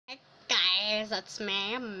guys, it's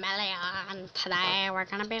me, Amelia, and today we're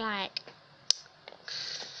gonna be like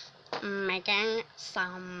making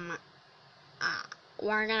some,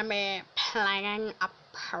 we're gonna be playing a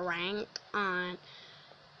prank on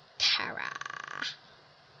Tara.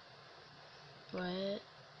 What?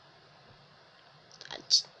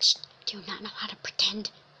 Do you not know how to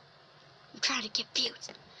pretend? You try to get views.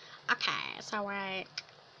 Okay, so like,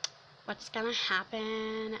 what's gonna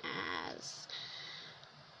happen is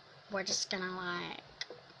we're just gonna like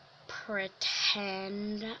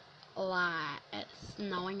pretend like it's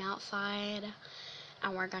snowing outside,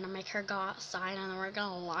 and we're gonna make her go outside, and then we're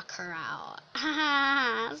gonna lock her out.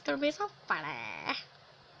 It's gonna be so funny.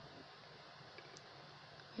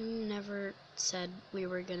 You never said we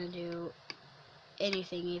were gonna do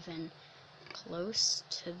anything even close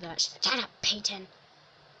to that. Shut up, Peyton.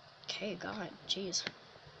 Okay, God, jeez.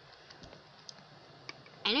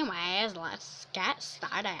 Anyways, let's get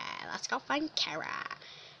started. Let's go find Kara.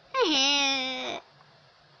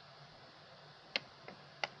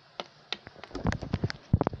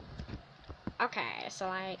 Okay, so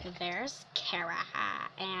like, there's Kara,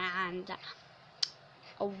 and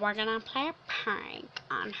we're gonna play a prank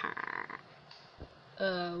on her.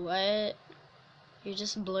 What? You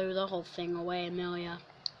just blew the whole thing away, Amelia.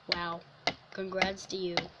 Wow. Congrats to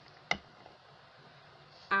you.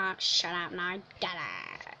 Shut up now. I get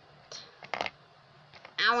it.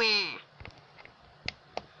 Owie.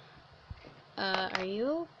 Are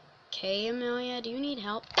you okay, Amelia? Do you need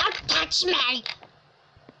help? Don't touch me!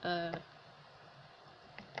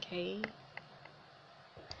 Okay.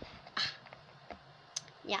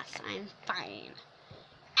 Yes, I'm fine.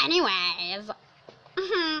 Anyways.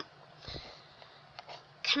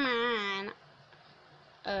 Come on.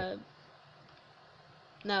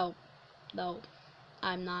 No,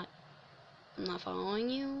 I'm not following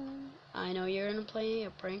you. I know you're gonna play a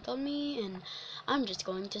prank on me, and I'm just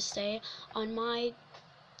going to stay on my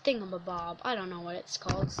thingamabob. I don't know what it's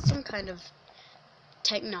called. Some kind of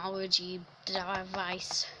technology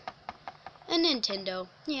device. A Nintendo.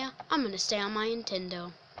 Yeah, I'm gonna stay on my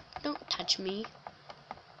Nintendo. Don't touch me.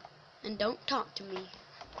 And don't talk to me.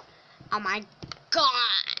 Oh my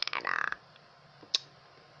God!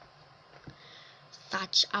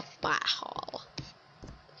 Such a butthole.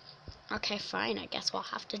 Okay, fine. I guess we'll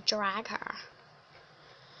have to drag her.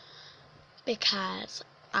 Because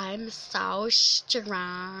I'm so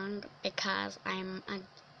strong. Because I'm a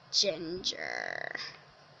ginger.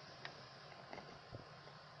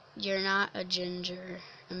 You're not a ginger,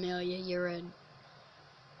 Amelia.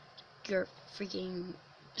 You're freaking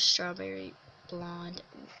strawberry blonde.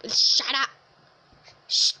 Shut up!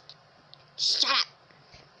 Shut up!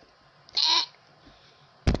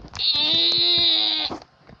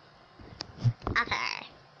 Okay.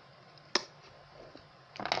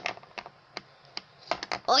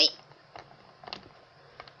 Oi.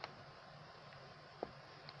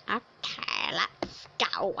 Okay, let's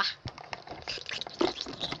go.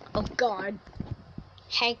 Oh God.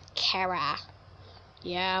 Hey, Kara.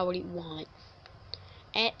 Yeah, what do you want?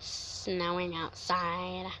 It's snowing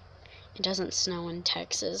outside. It doesn't snow in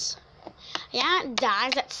Texas. Yeah, it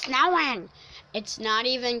does. It's snowing. It's not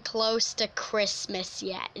even close to Christmas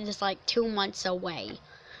yet. It's like 2 months away.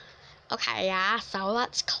 Okay, yeah, so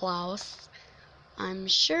that's close. I'm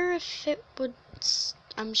sure that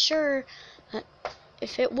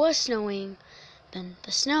if it was snowing, then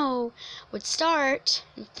the snow would start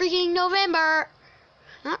in freaking November.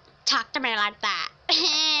 Don't talk to me like that.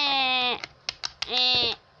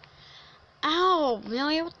 Ow,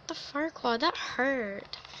 Amelia, what the Farquaad? That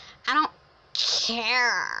hurt. I don't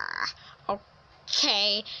care.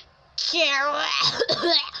 Okay, Kara.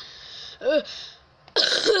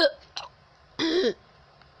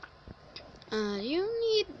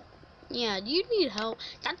 Do you need help?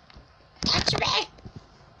 Don't touch me!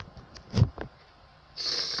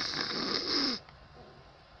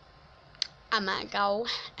 I'm gonna go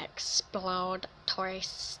explode toy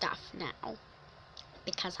stuff now.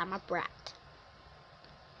 Because I'm a brat.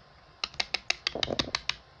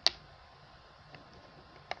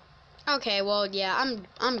 Okay, well, yeah,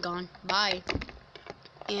 I'm gone. Bye.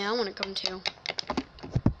 Yeah, I wanna come too.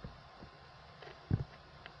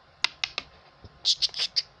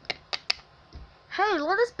 Hey,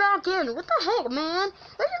 let us back in. What the heck, man?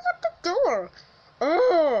 Why did you lock the door?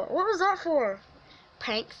 Oh, what was that for?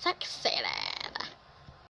 Prank succeeded.